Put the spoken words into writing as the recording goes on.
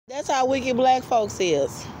That's how wicked black folks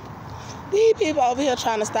is. These people over here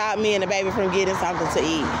trying to stop me and the baby from getting something to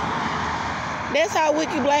eat. That's how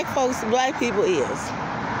wicked black people is.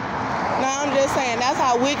 No, I'm just saying, that's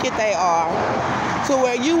how wicked they are. To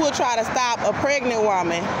where you will try to stop a pregnant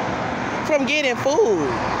woman from getting food.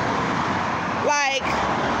 Like,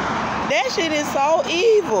 that shit is so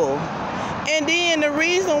evil. And then the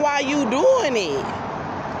reason why you doing it,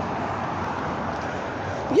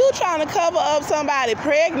 you trying to cover up somebody's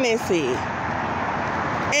pregnancy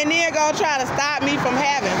and then gonna try to stop me from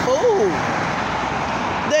having food.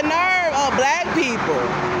 The nerve of black people.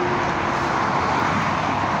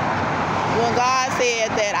 When God said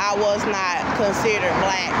that I was not considered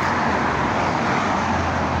black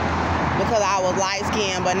because I was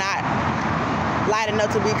light-skinned but not light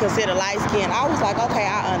enough to be considered light-skinned, I was like, okay,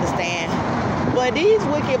 I understand. But these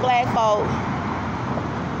wicked black folk,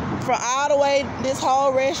 from all the way, this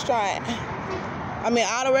whole restaurant, all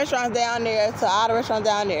the restaurants down there to all the restaurants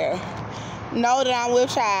down there, know that I'm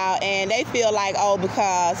with child, and they feel like, oh,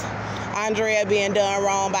 because Andrea being done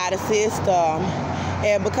wrong by the system,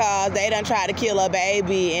 and because they done tried to kill her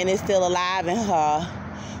baby and it's still alive in her,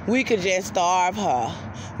 we could just starve her.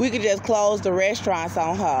 We could just close the restaurants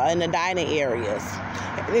on her in the dining areas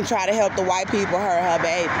and try to help the white people hurt her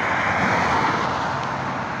baby.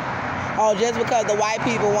 Oh, just because the white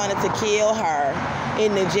people wanted to kill her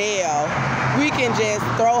in the jail, we can just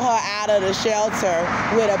throw her out of the shelter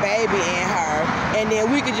with a baby in her, and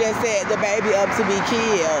then we could just set the baby up to be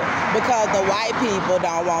killed because the white people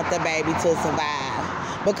don't want the baby to survive.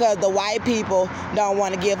 Because the white people don't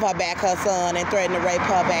want to give her back her son and threaten to rape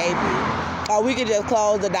her baby. Or we could just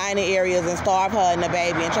close the dining areas and starve her and the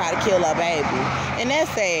baby and try to kill her baby. And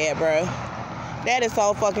that's sad, bro. That is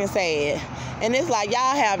so fucking sad. And it's like,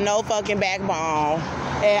 y'all have no fucking backbone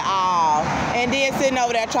at all. And then sitting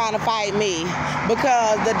over there trying to fight me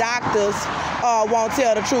because the doctors won't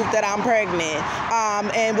tell the truth that I'm pregnant.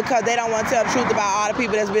 And because they don't want to tell the truth about all the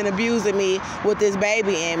people that's been abusing me with this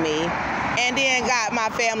baby in me. And then got my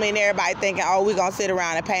family and everybody thinking, oh, we're going to sit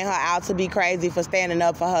around and paint her out to be crazy for standing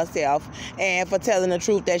up for herself and for telling the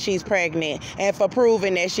truth that she's pregnant and for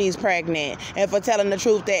proving that she's pregnant and for telling the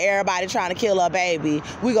truth that everybody trying to kill her baby.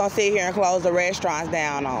 We're going to sit here and close the restaurants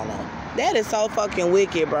down on her. That is so fucking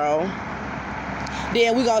wicked, bro.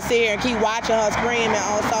 Then we're going to sit here and keep watching her screaming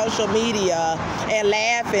on social media and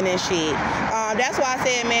laughing and shit. That's why I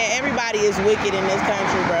said, man, everybody is wicked in this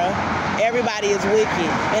country, bro. Everybody is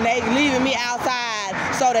wicked. And they leaving me outside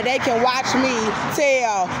so that they can watch me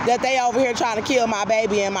tell that they over here trying to kill my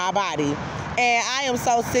baby and my body. And I am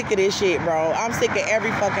so sick of this shit, bro. I'm sick of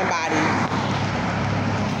every fucking body.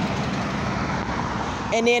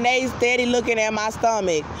 And then they steady looking at my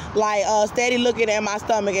stomach, like steady looking at my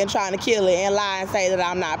stomach and trying to kill it and lie and say that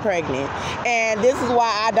I'm not pregnant. And this is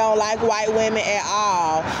why I don't like white women at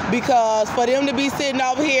all. Because for them to be sitting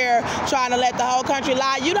over here trying to let the whole country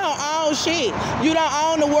lie, you don't own shit. You don't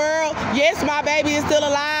own the world. Yes, my baby is still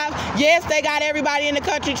alive. Yes, they got everybody in the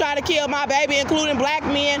country trying to kill my baby, including black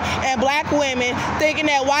men and black women, thinking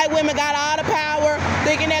that white women got all the power,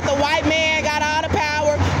 thinking that the white man got all the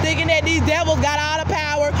power, thinking that these devils got all the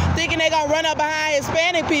power, thinking they gonna run up behind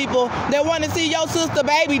Hispanic people that want to see your sister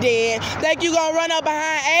baby dead. Think you gonna run up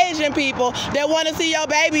behind Asian people that want to see your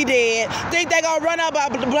baby dead. Think they gonna run up,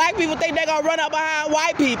 black people think they gonna run up behind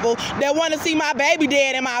white people that want to see my baby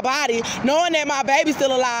dead in my body, knowing that my baby's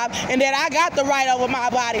still alive and that I got the right over my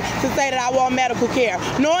body to say that I want medical care.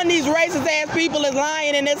 Knowing these racist ass people is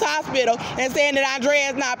lying in this hospital and saying that Andrea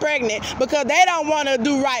is not pregnant because they don't want to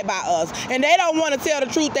do right by us. And they don't want to tell the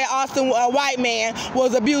truth that Austin, a white man,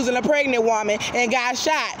 was abusing a pregnant woman and got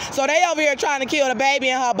shot. So they over here trying to kill the baby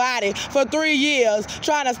in her body for 3 years,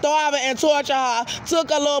 trying to starve her and torture her, took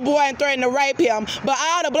a little boy and threatened to rape him. But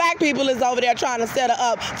all the black people is over there trying to set her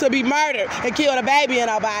up to be murdered and kill the baby in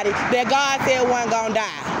her body that God said wasn't gonna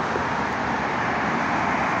die.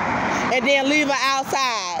 And then leave her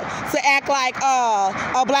outside to act like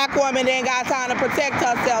a black woman then got time to protect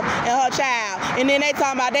herself and her child. And then they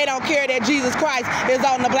talking about they don't care that Jesus Christ is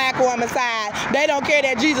on the black woman's side. They don't care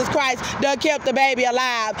that Jesus Christ done kept the baby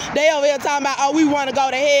alive. They over here talking about, oh, we want to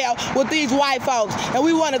go to hell with these white folks. And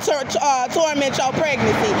we want to torment your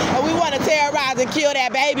pregnancy. And we want to terrorize and kill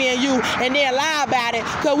that baby in you and then lie about it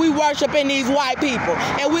because we worshiping these white people.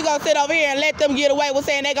 And we going to sit over here and let them get away with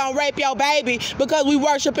saying they going to rape your baby because we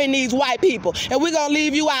worshiping these white people. And we're going to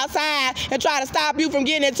leave you outside and try to stop you from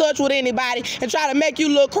getting in touch with anybody and try to make you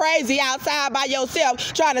look crazy outside by yourself,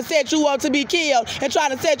 trying to set you up to be killed and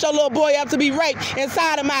trying to set your little boy up to be raped and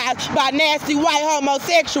sodomized by nasty white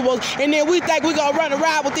homosexuals. And then we think we're going to run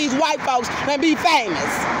around with these white folks and be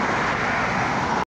famous.